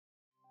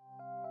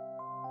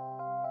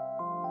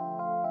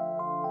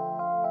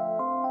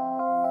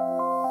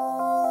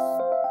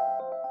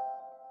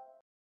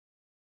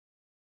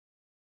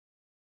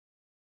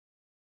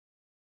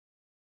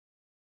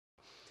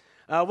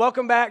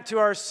Welcome back to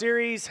our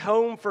series,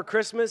 Home for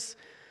Christmas.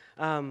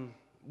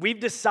 We've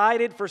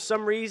decided for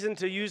some reason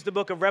to use the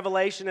book of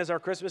Revelation as our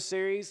Christmas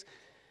series.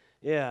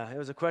 Yeah, it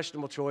was a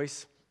questionable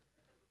choice,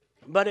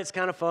 but it's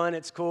kind of fun.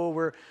 It's cool.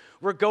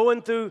 We're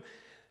going through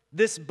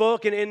this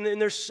book, and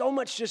there's so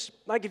much just,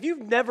 like if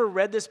you've never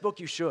read this book,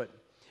 you should.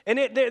 And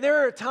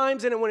there are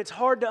times in it when it's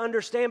hard to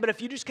understand, but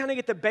if you just kind of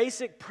get the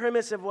basic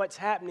premise of what's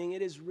happening,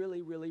 it is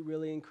really, really,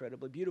 really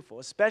incredibly beautiful,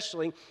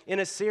 especially in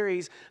a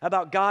series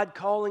about God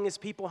calling His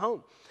people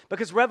home.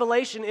 Because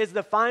Revelation is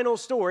the final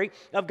story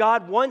of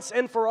God once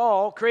and for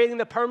all creating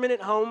the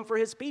permanent home for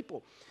His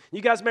people.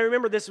 You guys may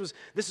remember this was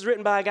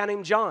written by a guy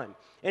named John.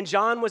 And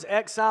John was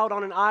exiled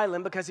on an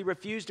island because he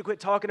refused to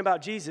quit talking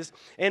about Jesus.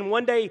 And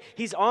one day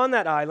he's on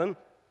that island,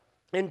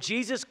 and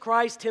Jesus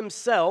Christ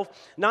Himself,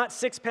 not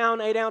 6-pound,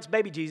 8-ounce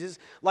baby Jesus,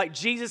 like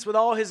Jesus with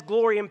all His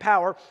glory and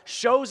power,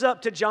 shows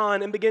up to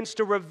John and begins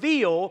to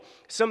reveal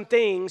some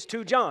things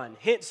to John.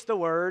 Hence the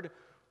word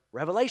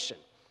revelation.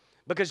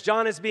 Because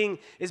John is being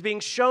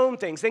shown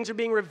things. Things are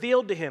being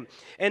revealed to him.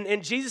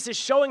 And Jesus is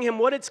showing him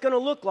what it's going to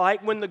look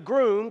like when the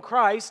groom,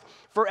 Christ,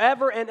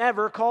 forever and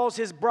ever calls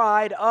His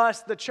bride,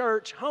 us, the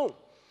church, home.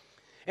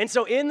 And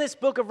so in this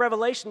book of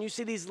Revelation, you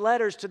see these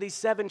letters to these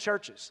 7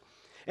 churches.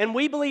 And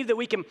we believe that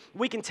we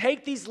can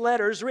take these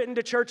letters written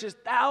to churches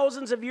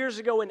thousands of years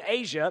ago in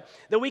Asia,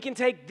 that we can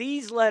take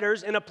these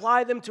letters and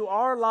apply them to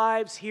our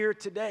lives here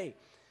today.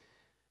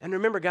 And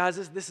remember,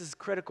 guys, this is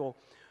critical.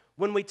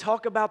 When we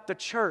talk about the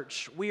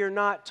church, we are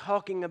not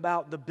talking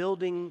about the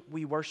building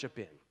we worship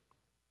in.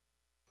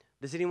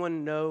 Does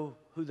anyone know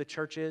who the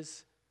church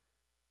is?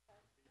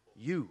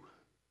 You.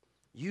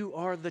 You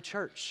are the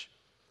church.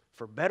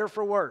 For better,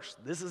 for worse,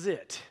 this is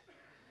it.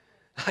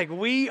 Like,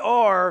 we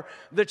are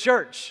the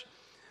church.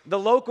 The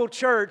local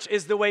church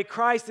is the way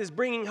Christ is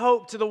bringing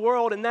hope to the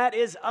world, and that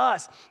is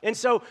us. And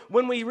so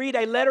when we read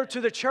a letter to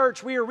the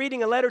church, we are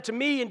reading a letter to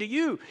me and to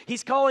you.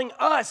 He's calling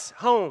us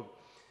home.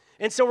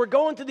 And so we're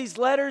going through these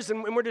letters,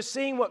 and we're just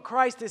seeing what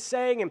Christ is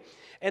saying.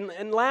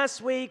 And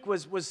last week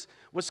was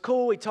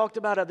cool. We talked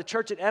about the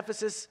church at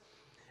Ephesus.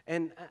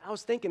 And I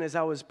was thinking as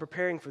I was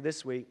preparing for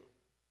this week,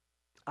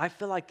 I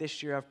feel like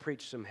this year I've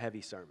preached some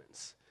heavy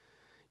sermons.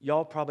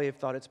 Y'all probably have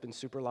thought it's been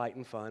super light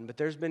and fun, but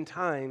there's been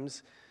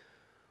times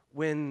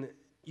when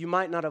you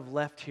might not have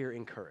left here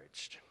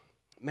encouraged.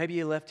 Maybe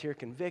you left here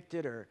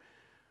convicted or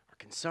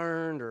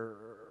concerned or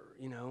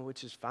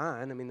which is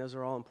fine. I mean, those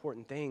are all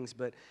important things.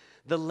 But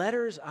the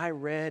letters I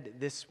read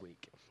this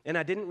week, and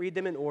I didn't read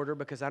them in order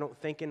because I don't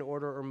think in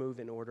order or move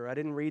in order. I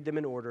didn't read them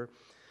in order.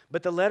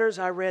 But the letters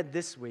I read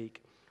this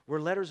week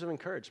were letters of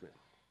encouragement.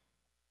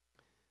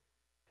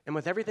 And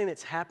with everything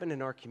that's happened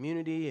in our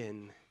community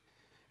and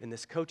in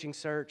this coaching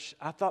search,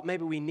 I thought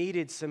maybe we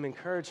needed some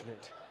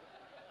encouragement.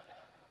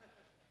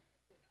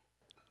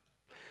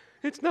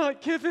 It's not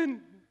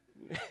Kiffin.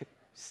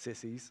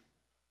 Sissies.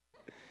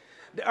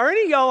 Are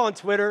any of y'all on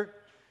Twitter?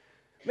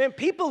 Man,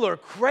 people are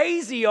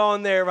crazy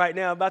on there right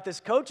now about this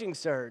coaching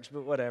surge,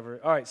 but whatever.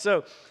 All right,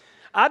 so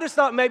I just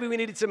thought maybe we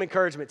needed some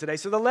encouragement today.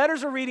 So the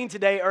letters we're reading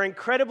today are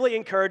incredibly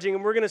encouraging,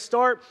 and we're going to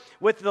start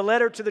with the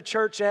letter to the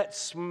church at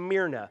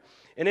Smyrna.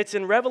 And it's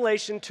in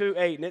Revelation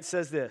 2:8, and it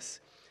says this: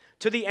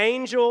 To the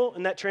angel,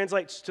 and that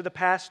translates to the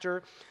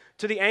pastor,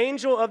 to the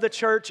angel of the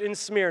church in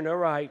Smyrna,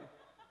 write,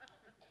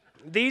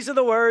 these are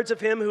the words of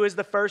Him who is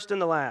the first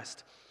and the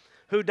last,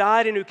 who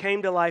died and who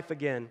came to life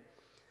again.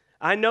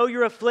 I know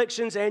your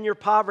afflictions and your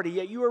poverty,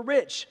 yet you are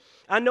rich.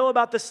 I know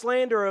about the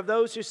slander of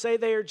those who say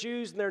they are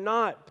Jews and they're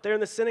not, but they're in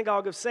the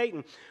synagogue of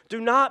Satan.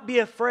 Do not be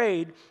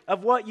afraid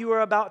of what you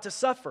are about to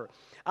suffer.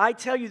 I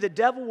tell you, the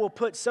devil will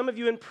put some of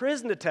you in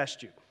prison to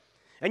test you,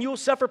 and you will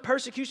suffer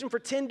persecution for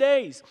 10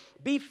 days.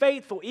 Be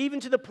faithful,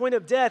 even to the point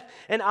of death,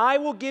 and I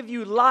will give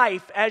you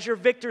life as your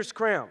victor's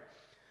crown.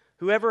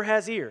 Whoever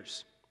has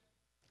ears,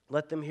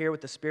 let them hear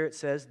what the Spirit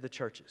says to the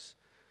churches.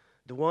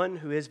 The one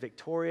who is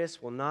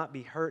victorious will not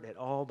be hurt at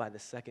all by the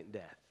second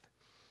death.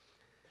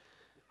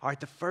 All right,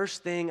 the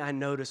first thing I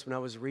noticed when I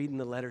was reading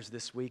the letters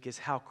this week is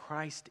how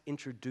Christ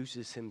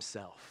introduces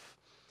Himself.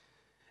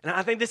 And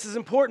I think this is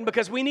important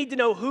because we need to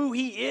know who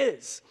He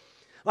is.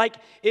 Like,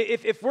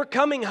 if we're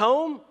coming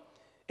home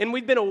and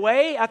we've been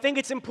away, I think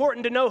it's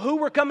important to know who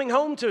we're coming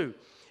home to.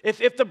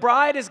 If the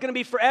bride is going to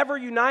be forever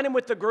united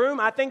with the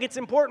groom, I think it's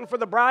important for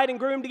the bride and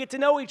groom to get to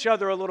know each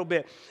other a little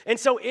bit. And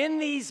so in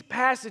these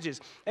passages,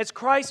 as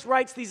Christ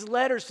writes these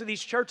letters to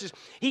these churches,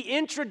 He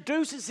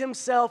introduces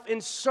Himself in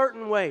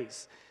certain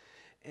ways.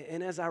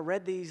 And as I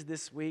read these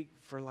this week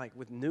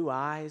with new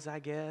eyes, I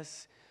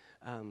guess,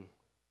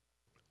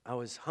 I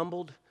was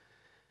humbled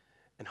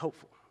and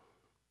hopeful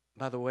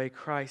by the way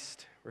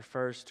Christ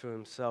refers to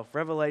Himself.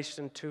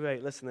 Revelation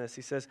 2:8, listen to this.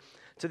 He says,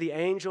 to the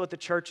angel at the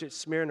church at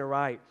Smyrna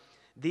write,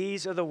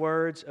 these are the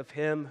words of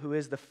Him who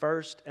is the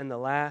first and the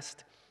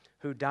last,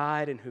 who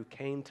died and who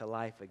came to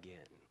life again.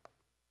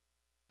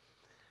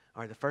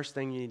 All right, the first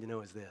thing you need to know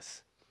is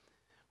this.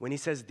 When He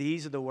says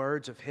these are the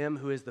words of Him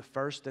who is the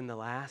first and the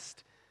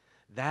last,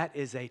 that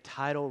is a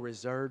title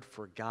reserved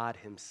for God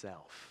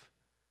Himself.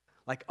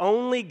 Like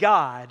only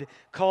God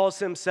calls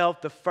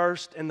himself the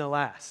first and the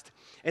last.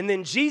 And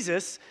then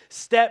Jesus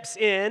steps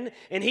in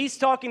and he's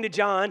talking to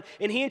John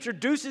and he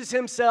introduces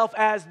himself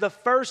as the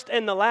first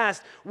and the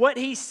last. What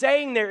he's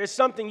saying there is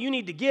something you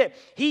need to get.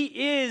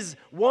 He is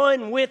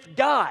one with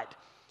God.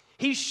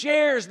 He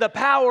shares the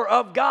power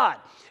of God.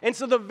 And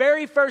so the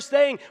very first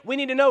thing we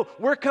need to know,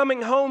 we're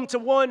coming home to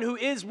one who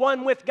is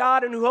one with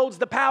God and who holds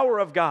the power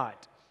of God.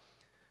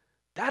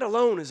 That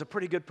alone is a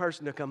pretty good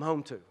person to come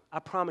home to. I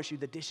promise you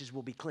the dishes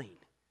will be clean,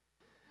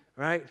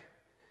 right?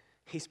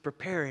 He's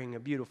preparing a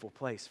beautiful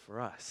place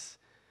for us.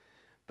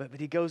 But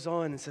he goes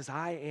on and says,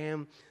 I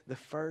am the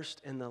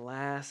first and the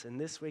last. And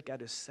this week I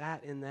just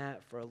sat in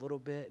that for a little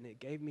bit and it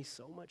gave me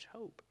so much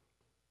hope.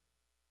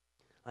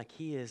 Like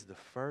he is the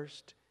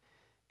first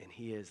and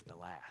he is the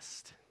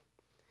last.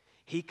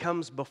 He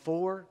comes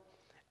before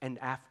and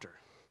after.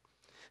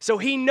 So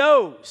he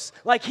knows,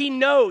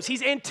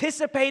 he's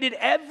anticipated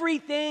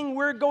everything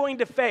we're going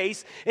to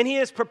face, and he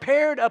has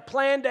prepared a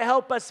plan to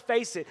help us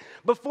face it.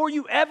 Before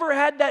you ever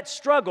had that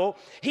struggle,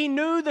 he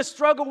knew the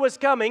struggle was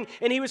coming,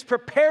 and he was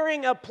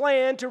preparing a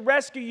plan to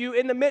rescue you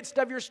in the midst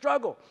of your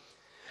struggle.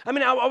 I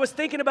mean, I was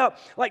thinking about,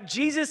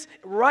 Jesus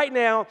right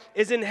now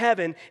is in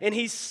heaven, and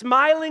he's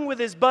smiling with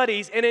his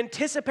buddies and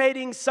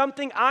anticipating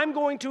something I'm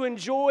going to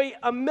enjoy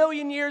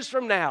 1,000,000 years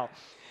from now.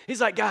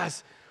 He's like,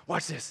 guys,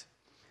 watch this.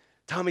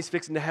 Tommy's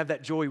fixing to have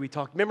that joy we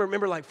talked.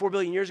 Remember like 4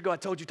 billion years ago, I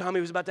told you Tommy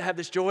was about to have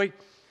this joy?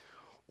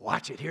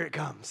 Watch it, here it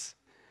comes.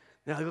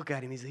 Now look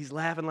at him, he's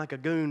laughing like a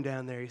goon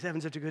down there. He's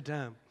having such a good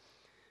time.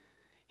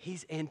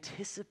 He's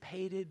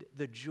anticipated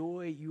the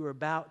joy you are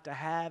about to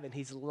have, and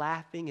he's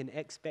laughing in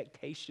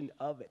expectation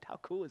of it. How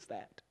cool is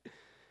that?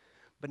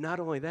 But not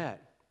only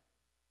that,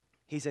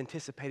 he's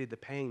anticipated the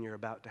pain you're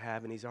about to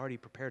have, and he's already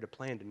prepared a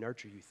plan to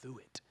nurture you through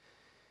it.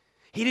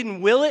 He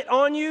didn't will it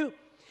on you.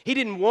 He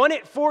didn't want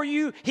it for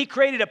you. He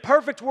created a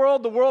perfect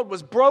world. The world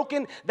was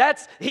broken.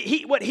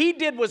 What he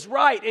did was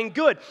right and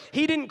good.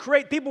 He didn't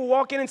create people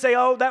walk in and say,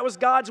 oh, that was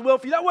God's will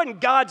for you. That wasn't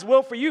God's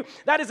will for you.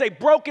 That is a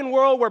broken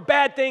world where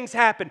bad things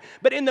happen.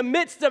 But in the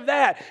midst of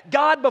that,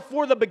 God,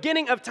 before the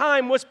beginning of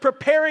time, was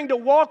preparing to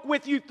walk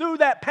with you through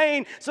that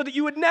pain so that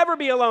you would never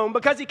be alone,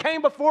 because he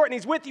came before it and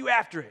he's with you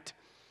after it.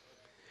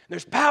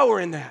 There's power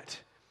in that.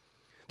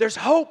 There's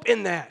hope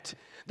in that.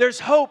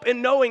 There's hope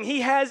in knowing he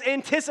has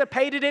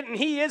anticipated it and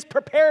he is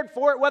prepared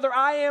for it, whether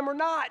I am or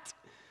not.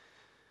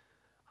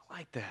 I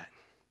like that.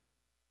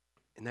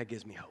 And that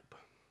gives me hope.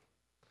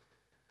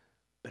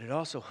 But it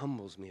also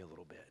humbles me a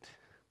little bit,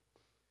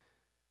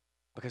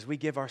 because we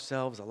give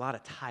ourselves a lot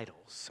of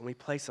titles and we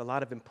place a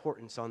lot of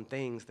importance on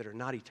things that are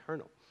not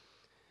eternal.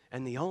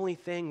 And the only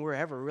thing we're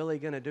ever really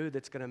going to do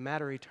that's going to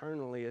matter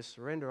eternally is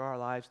surrender our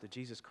lives to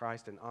Jesus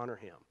Christ and honor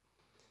him.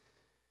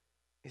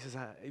 He says,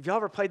 have y'all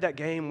ever played that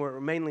game where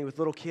mainly with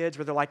little kids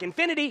where they're like,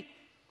 infinity?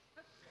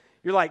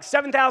 You're like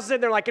 7,000,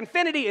 they're like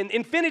infinity, and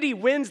infinity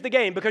wins the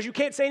game because you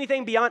can't say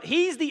anything beyond.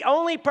 He's the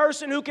only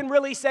person who can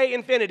really say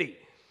infinity.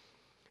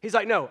 He's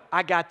like, no,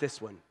 I got this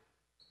one.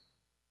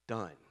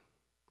 Done.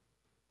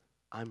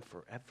 I'm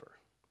forever.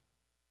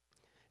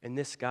 And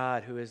this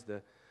God who is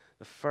the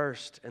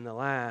first and the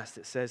last,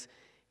 it says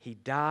he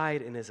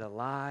died and is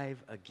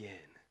alive again.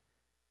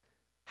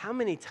 How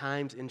many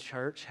times in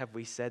church have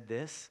we said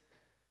this?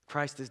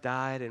 Christ has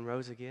died and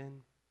rose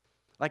again.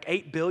 Like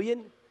 8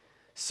 billion?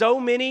 So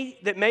many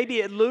that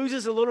maybe it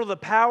loses a little of the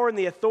power and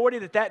the authority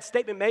that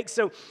statement makes.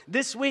 So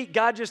this week,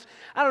 God just,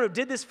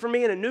 did this for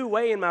me in a new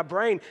way in my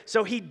brain.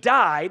 So he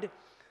died.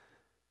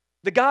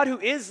 The God who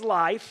is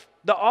life,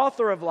 the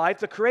author of life,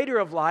 the creator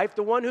of life,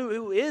 the one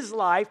who is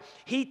life,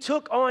 he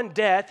took on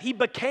death. He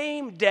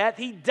became death.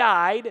 He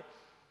died.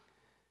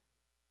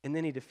 And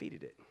then he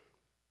defeated it.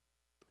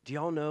 Do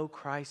y'all know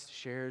Christ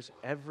shares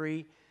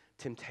every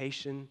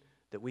temptation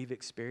that we've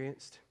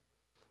experienced?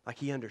 Like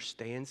he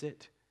understands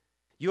it.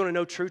 You want to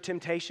know true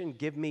temptation?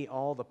 Give me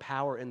all the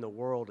power in the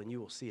world and you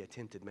will see a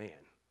tempted man.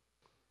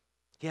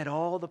 He had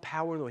all the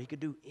power in the world. He could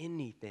do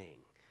anything.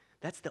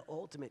 That's the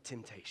ultimate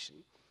temptation.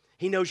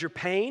 He knows your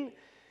pain.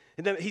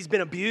 He's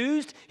been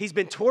abused. He's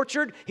been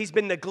tortured. He's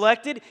been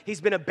neglected. He's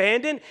been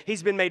abandoned.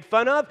 He's been made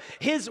fun of.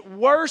 His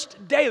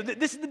worst day,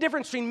 this is the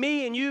difference between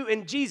me and you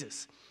and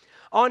Jesus.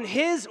 On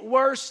his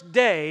worst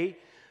day,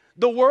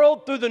 the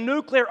world threw the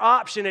nuclear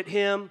option at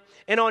him,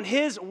 and on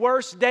his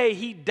worst day,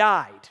 he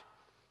died.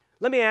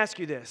 Let me ask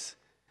you this.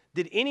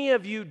 Did any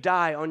of you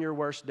die on your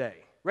worst day?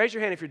 Raise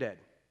your hand if you're dead.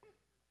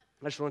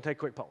 I just want to take a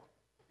quick poll.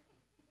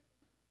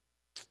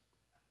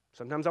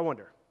 Sometimes I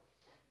wonder.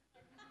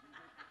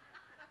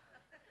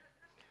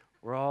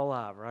 We're all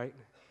alive, right?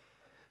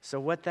 So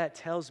what that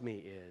tells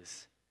me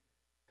is,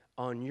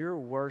 on your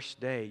worst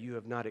day, you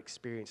have not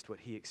experienced what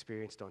he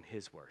experienced on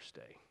his worst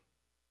day.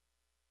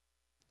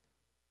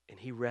 And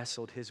he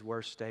wrestled his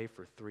worst day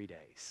for 3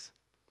 days.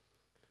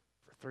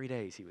 For 3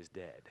 days, he was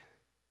dead.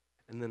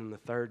 And then on the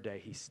third day,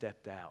 he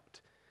stepped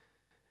out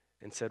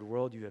and said,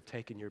 world, you have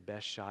taken your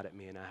best shot at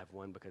me, and I have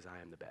won because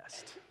I am the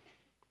best.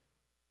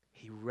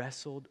 He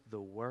wrestled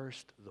the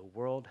worst the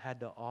world had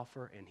to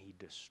offer, and he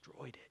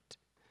destroyed it.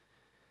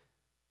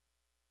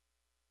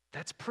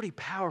 That's pretty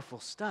powerful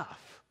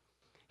stuff.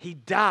 He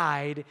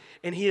died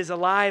and he is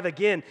alive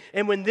again.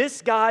 And when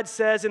this God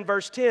says in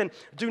verse 10,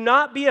 do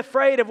not be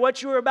afraid of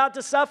what you are about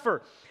to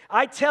suffer.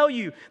 I tell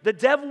you, the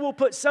devil will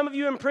put some of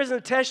you in prison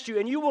to test you,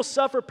 and you will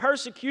suffer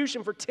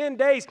persecution for 10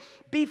 days.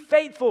 Be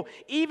faithful,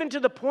 even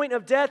to the point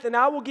of death, and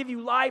I will give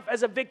you life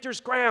as a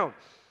victor's crown.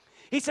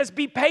 He says,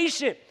 be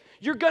patient.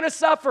 You're going to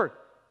suffer.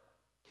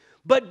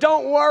 But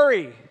don't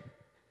worry,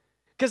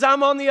 because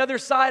I'm on the other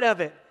side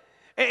of it.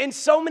 And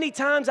so many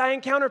times I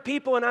encounter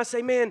people and I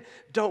say, man,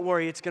 don't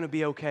worry, it's going to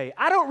be okay.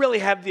 I don't really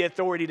have the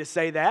authority to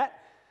say that.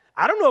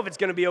 I don't know if it's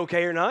going to be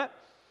okay or not.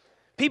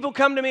 People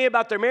come to me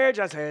about their marriage.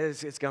 I say,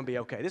 it's going to be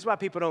okay. This is why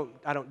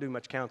I don't do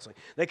much counseling.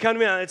 They come to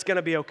me, it's going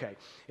to be okay.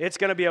 It's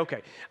going to be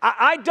okay.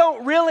 I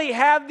don't really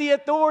have the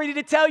authority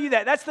to tell you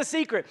that. That's the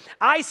secret.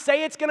 I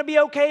say it's going to be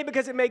okay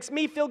because it makes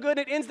me feel good.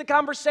 It ends the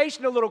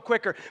conversation a little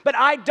quicker. But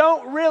I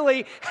don't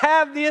really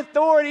have the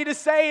authority to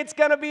say it's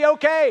going to be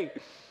okay.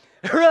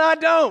 Really, I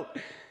don't.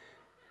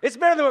 It's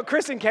better than what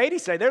Chris and Katie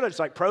say. They're just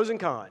like pros and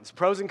cons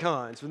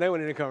when they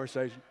went into a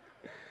conversation.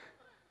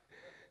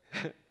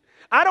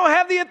 I don't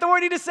have the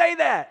authority to say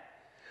that.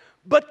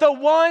 But the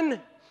one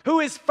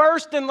who is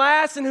first and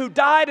last and who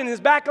died and is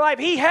back alive,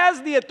 he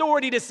has the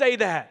authority to say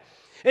that.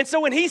 And so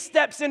when he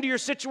steps into your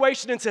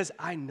situation and says,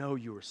 I know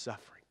you were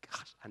suffering.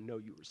 Gosh, I know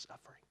you were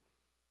suffering.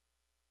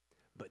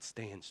 But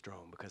stand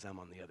strong because I'm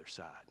on the other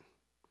side.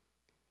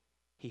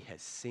 He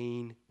has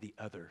seen the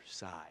other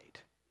side.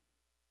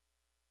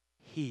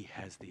 He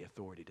has the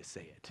authority to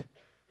say it.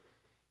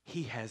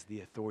 He has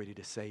the authority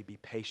to say, be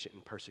patient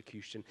in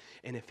persecution.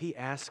 And if he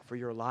asks for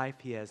your life,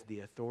 he has the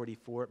authority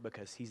for it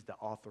because he's the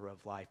author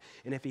of life.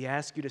 And if he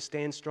asks you to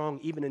stand strong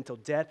even until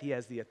death, he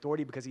has the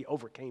authority because he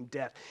overcame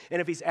death. And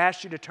if he's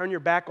asked you to turn your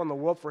back on the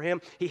world for him,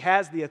 he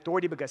has the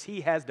authority because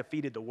he has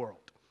defeated the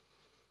world.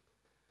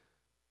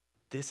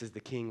 This is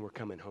the king we're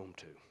coming home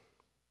to.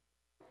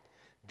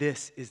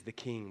 This is the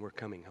king we're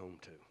coming home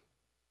to.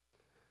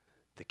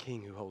 The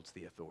king who holds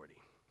the authority.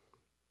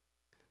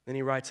 Then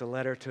he writes a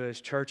letter to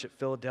his church at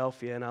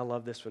Philadelphia, and I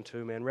love this one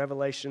too, man.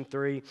 Revelation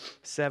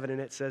 3:7,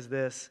 and it says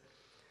this.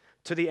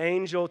 To the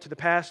angel, to the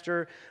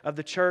pastor of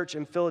the church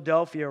in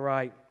Philadelphia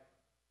write,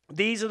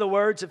 these are the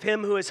words of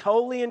him who is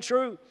holy and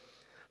true,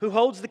 who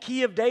holds the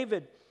key of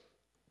David.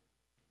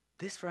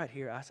 This right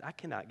here, I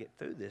cannot get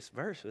through this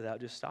verse without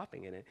just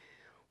stopping in it.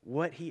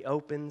 What he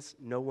opens,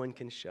 no one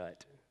can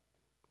shut.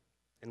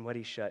 And what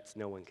he shuts,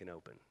 no one can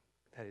open.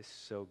 That is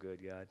so good,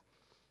 God.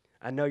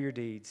 I know your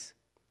deeds.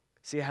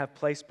 See, I have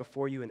placed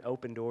before you an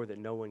open door that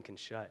no one can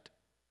shut.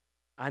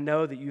 I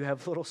know that you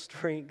have little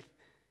strength,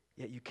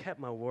 yet you kept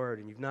my word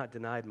and you've not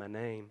denied my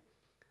name.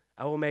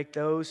 I will make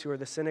those who are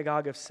the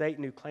synagogue of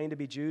Satan, who claim to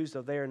be Jews,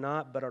 though they are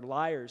not, but are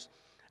liars.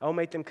 I will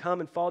make them come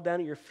and fall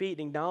down at your feet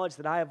and acknowledge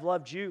that I have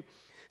loved you.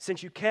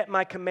 Since you kept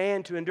my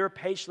command to endure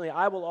patiently,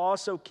 I will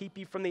also keep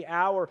you from the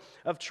hour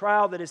of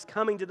trial that is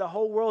coming to the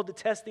whole world to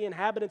test the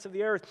inhabitants of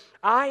the earth.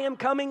 I am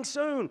coming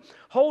soon.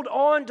 Hold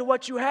on to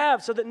what you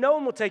have so that no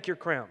one will take your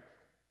crown.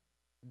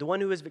 The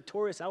one who is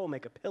victorious, I will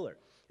make a pillar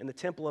in the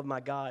temple of my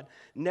God.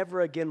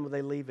 Never again will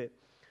they leave it.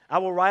 I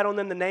will write on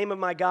them the name of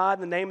my God,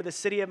 the name of the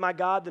city of my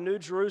God, the new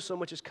Jerusalem,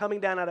 which is coming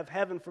down out of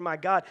heaven from my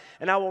God.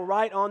 And I will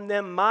write on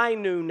them my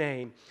new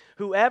name.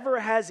 Whoever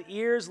has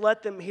ears,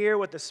 let them hear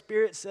what the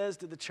Spirit says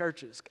to the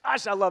churches.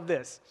 Gosh, I love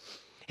this.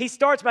 He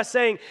starts by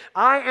saying,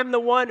 I am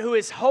the one who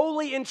is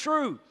holy and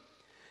true.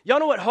 Y'all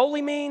know what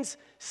holy means?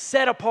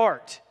 Set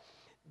apart,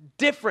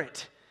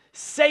 different,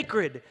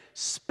 sacred,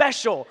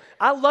 special.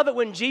 I love it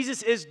when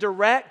Jesus is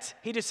direct.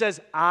 He just says,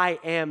 I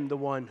am the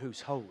one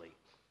who's holy.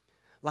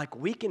 Like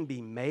we can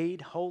be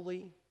made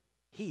holy.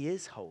 He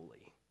is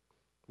holy.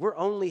 We're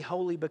only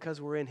holy because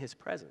we're in his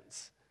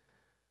presence.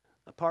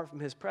 Apart from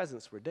his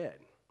presence, we're dead.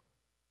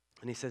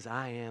 And he says,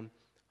 I am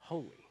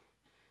holy.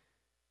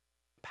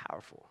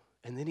 Powerful.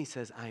 And then he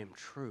says, I am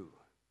true.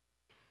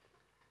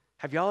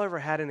 Have y'all ever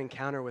had an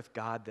encounter with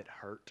God that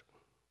hurt?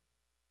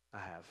 I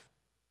have.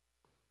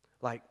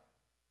 Like,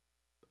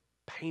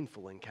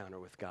 painful encounter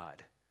with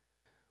God,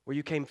 where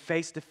you came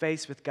face to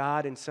face with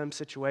God in some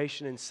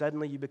situation and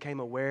suddenly you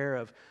became aware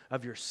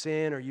of your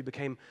sin, or you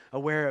became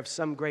aware of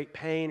some great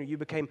pain, or you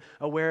became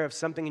aware of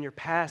something in your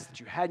past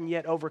that you hadn't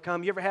yet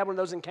overcome. You ever had one of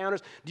those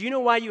encounters? Do you know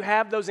why you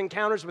have those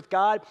encounters with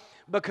God?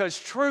 Because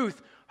truth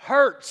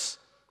hurts.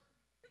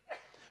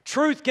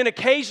 Truth can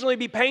occasionally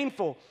be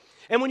painful.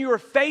 And when you are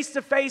face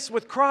to face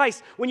with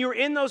Christ, when you're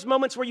in those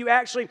moments where you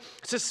actually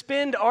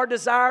suspend our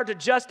desire to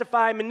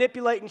justify,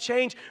 manipulate, and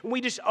change, when we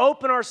just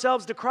open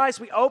ourselves to Christ,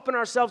 we open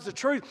ourselves to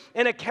truth.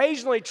 And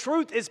occasionally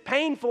truth is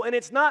painful and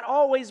it's not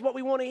always what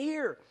we want to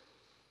hear.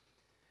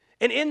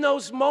 And in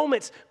those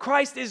moments,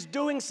 Christ is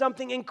doing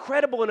something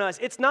incredible in us.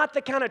 It's not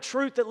the kind of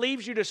truth that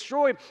leaves you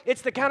destroyed.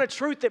 It's the kind of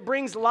truth that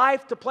brings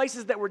life to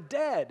places that were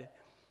dead.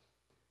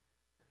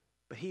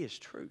 But he is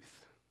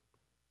truth.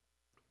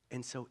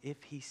 And so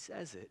if he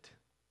says it,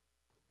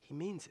 he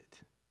means it.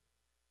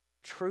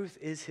 Truth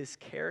is his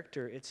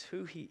character. It's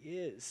who he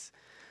is.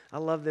 I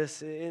love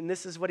this. And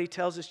this is what he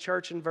tells his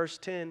church in verse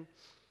 10.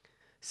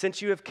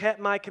 Since you have kept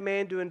my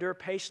command to endure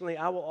patiently,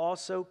 I will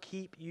also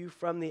keep you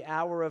from the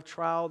hour of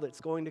trial that's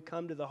going to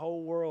come to the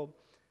whole world.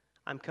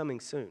 I'm coming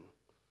soon.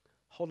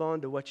 Hold on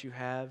to what you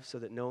have so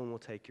that no one will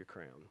take your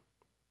crown.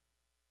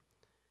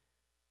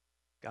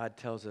 God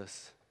tells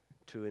us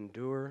to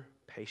endure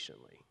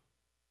patiently.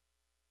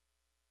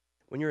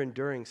 When you're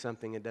enduring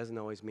something, it doesn't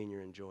always mean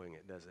you're enjoying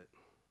it, does it?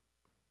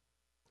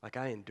 Like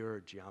I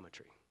endured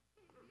geometry.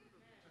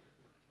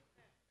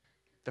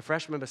 The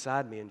freshman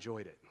beside me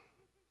enjoyed it.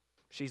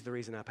 She's the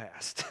reason I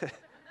passed. It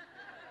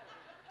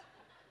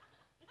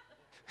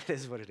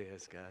is what it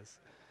is, guys.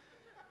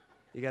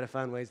 You got to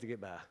find ways to get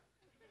by.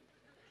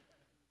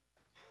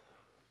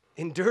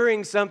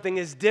 Enduring something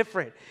is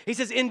different. He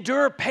says,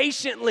 endure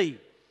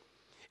patiently.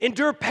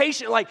 Endure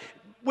patiently, like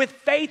with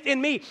faith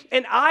in me.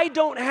 And I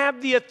don't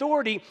have the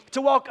authority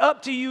to walk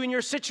up to you in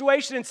your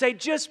situation and say,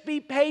 just be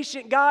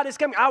patient, God is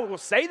coming. I will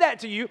say that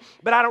to you,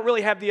 but I don't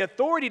really have the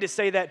authority to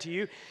say that to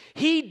you.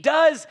 He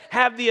does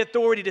have the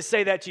authority to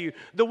say that to you.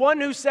 The one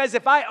who says,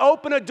 if I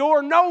open a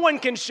door, no one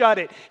can shut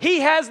it. He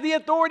has the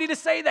authority to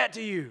say that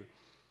to you.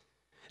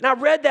 And I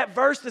read that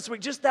verse this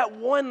week, just that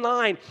one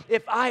line,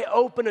 if I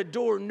open a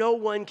door, no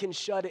one can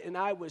shut it. And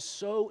I was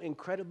so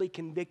incredibly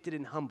convicted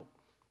and humbled.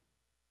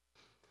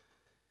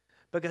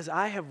 Because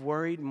I have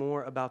worried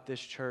more about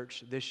this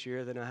church this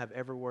year than I have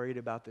ever worried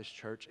about this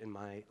church in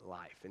my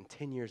life, in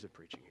 10 years of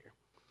preaching here.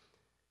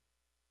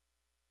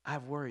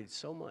 I've worried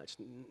so much,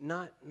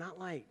 not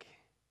like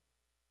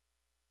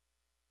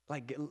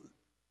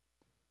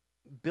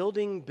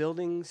building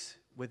buildings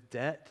with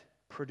debt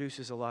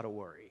produces a lot of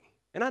worry.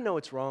 And I know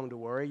it's wrong to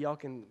worry. Y'all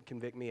can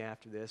convict me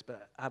after this,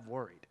 but I've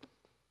worried.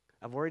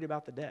 I've worried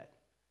about the debt.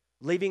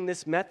 Leaving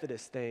this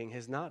Methodist thing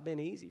has not been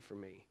easy for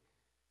me.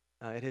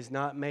 It has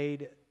not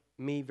made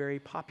me very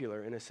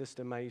popular in a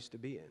system I used to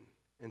be in.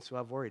 And so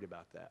I've worried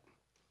about that.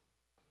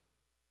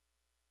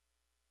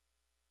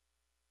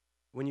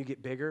 When you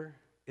get bigger,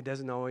 it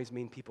doesn't always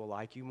mean people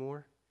like you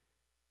more.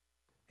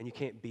 And you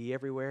can't be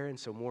everywhere, and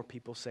so more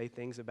people say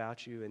things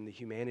about you, and the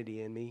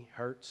humanity in me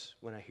hurts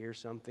when I hear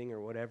something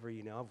or whatever,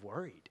 I've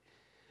worried.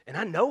 And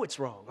I know it's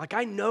wrong. Like,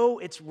 I know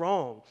it's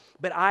wrong,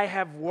 but I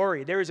have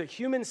worried. There is a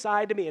human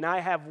side to me, and I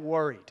have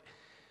worried.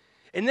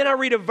 And then I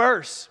read a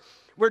verse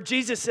where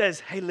Jesus says,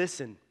 hey,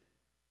 listen,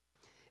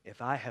 if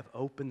I have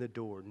opened the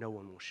door, no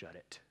one will shut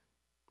it.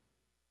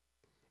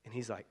 And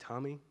he's like,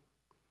 Tommy,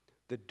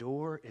 the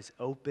door is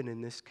open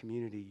in this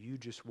community. You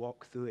just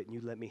walk through it and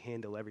you let me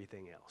handle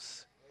everything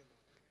else.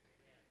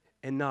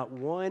 And not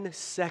 1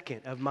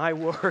 second of my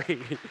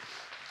worry,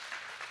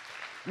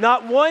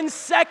 not 1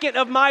 second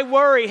of my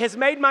worry has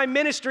made my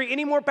ministry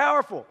any more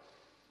powerful.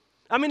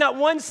 I mean, not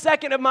 1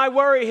 second of my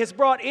worry has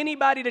brought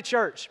anybody to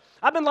church.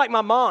 I've been like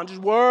my mom,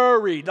 just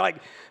worried. Like,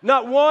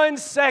 not 1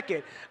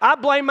 second. I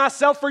blame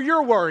myself for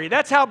your worry.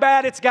 That's how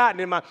bad it's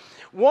gotten in my...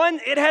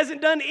 It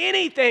hasn't done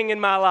anything in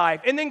my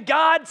life. And then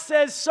God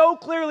says so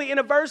clearly in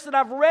a verse that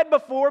I've read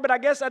before, but I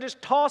guess I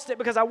just tossed it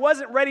because I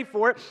wasn't ready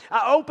for it.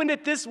 I opened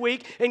it this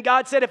week, and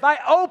God said, if I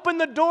open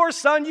the door,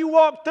 son, you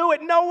walk through it.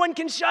 No one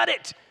can shut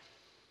it.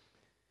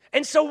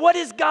 And so what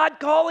is God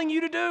calling you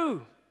to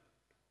do?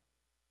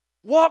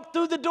 Walk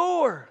through the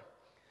door.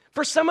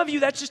 For some of you,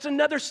 that's just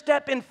another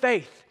step in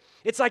faith.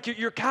 It's like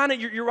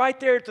you're right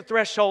there at the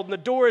threshold and the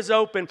door is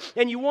open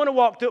and you want to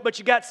walk through it, but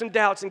you got some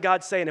doubts, and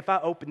God's saying, if I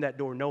open that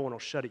door, no one will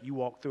shut it. You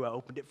walk through, I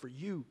opened it for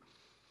you.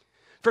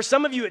 For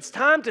some of you, it's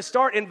time to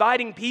start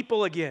inviting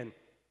people again.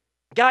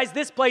 Guys,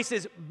 this place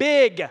is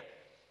big.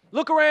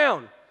 Look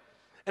around.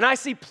 And I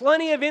see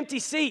plenty of empty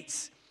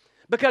seats.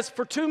 Because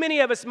for too many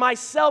of us,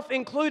 myself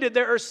included,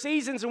 there are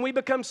seasons when we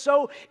become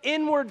so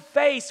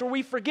inward-faced or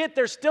we forget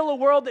there's still a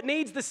world that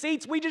needs the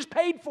seats we just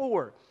paid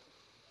for.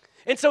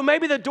 And so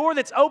maybe the door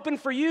that's open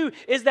for you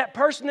is that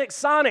person at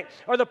Sonic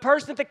or the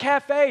person at the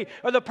cafe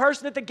or the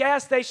person at the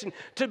gas station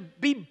to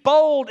be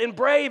bold and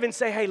brave and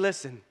say, hey,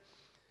 listen,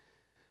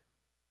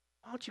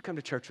 why don't you come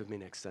to church with me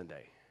next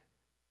Sunday?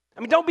 I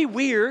mean, don't be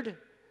weird.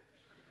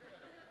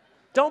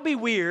 Don't be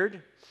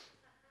weird.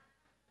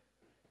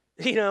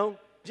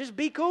 Just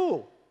be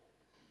cool.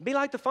 Be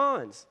like the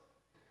Fonz.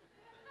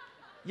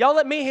 Y'all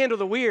let me handle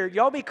the weird.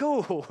 Y'all be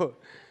cool.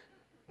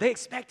 They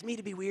expect me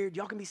to be weird.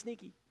 Y'all can be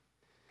sneaky.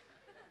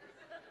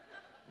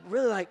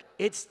 Really,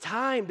 it's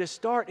time to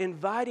start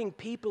inviting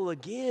people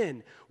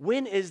again.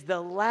 When is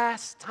the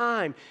last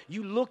time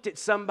you looked at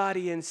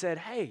somebody and said,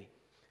 hey,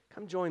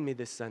 come join me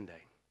this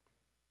Sunday?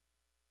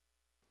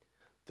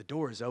 The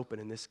door is open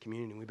in this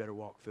community, and we better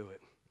walk through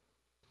it.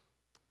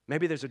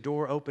 Maybe there's a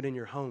door open in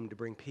your home to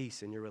bring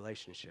peace in your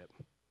relationship.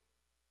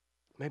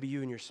 Maybe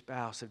you and your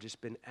spouse have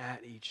just been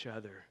at each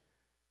other.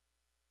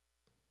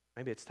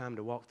 Maybe it's time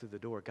to walk through the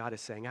door. God is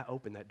saying, I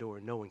open that door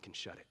and no one can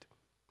shut it.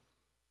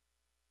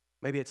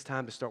 Maybe it's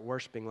time to start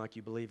worshiping like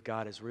you believe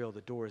God is real.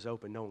 The door is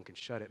open, no one can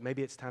shut it.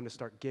 Maybe it's time to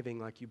start giving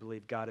like you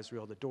believe God is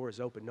real. The door is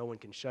open, no one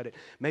can shut it.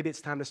 Maybe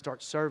it's time to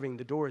start serving.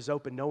 The door is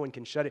open, no one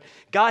can shut it.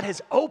 God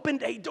has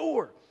opened a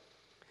door.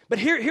 But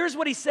here's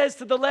what he says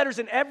to the letters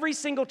in every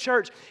single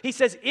church. He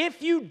says,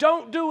 if you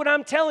don't do what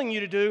I'm telling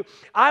you to do,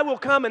 I will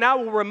come and I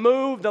will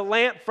remove the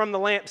lamp from the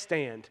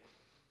lampstand.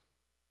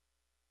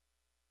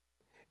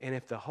 And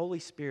if the Holy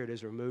Spirit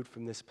is removed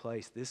from this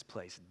place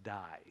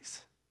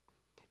dies.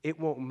 It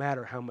won't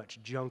matter how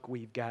much junk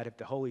we've got. If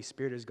the Holy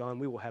Spirit is gone,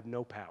 we will have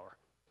no power.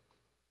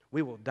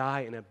 We will die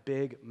in a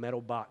big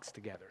metal box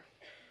together.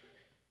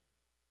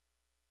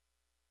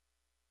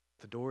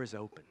 The door is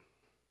open.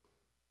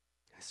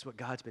 This is what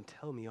God's been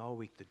telling me all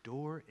week. The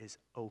door is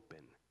open.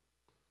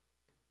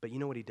 But you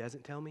know what he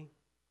doesn't tell me?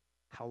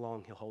 How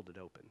long he'll hold it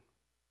open.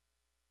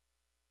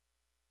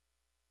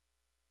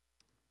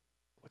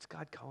 What's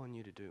God calling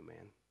you to do,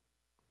 man?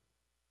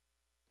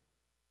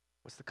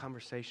 What's the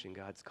conversation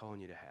God's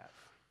calling you to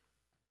have?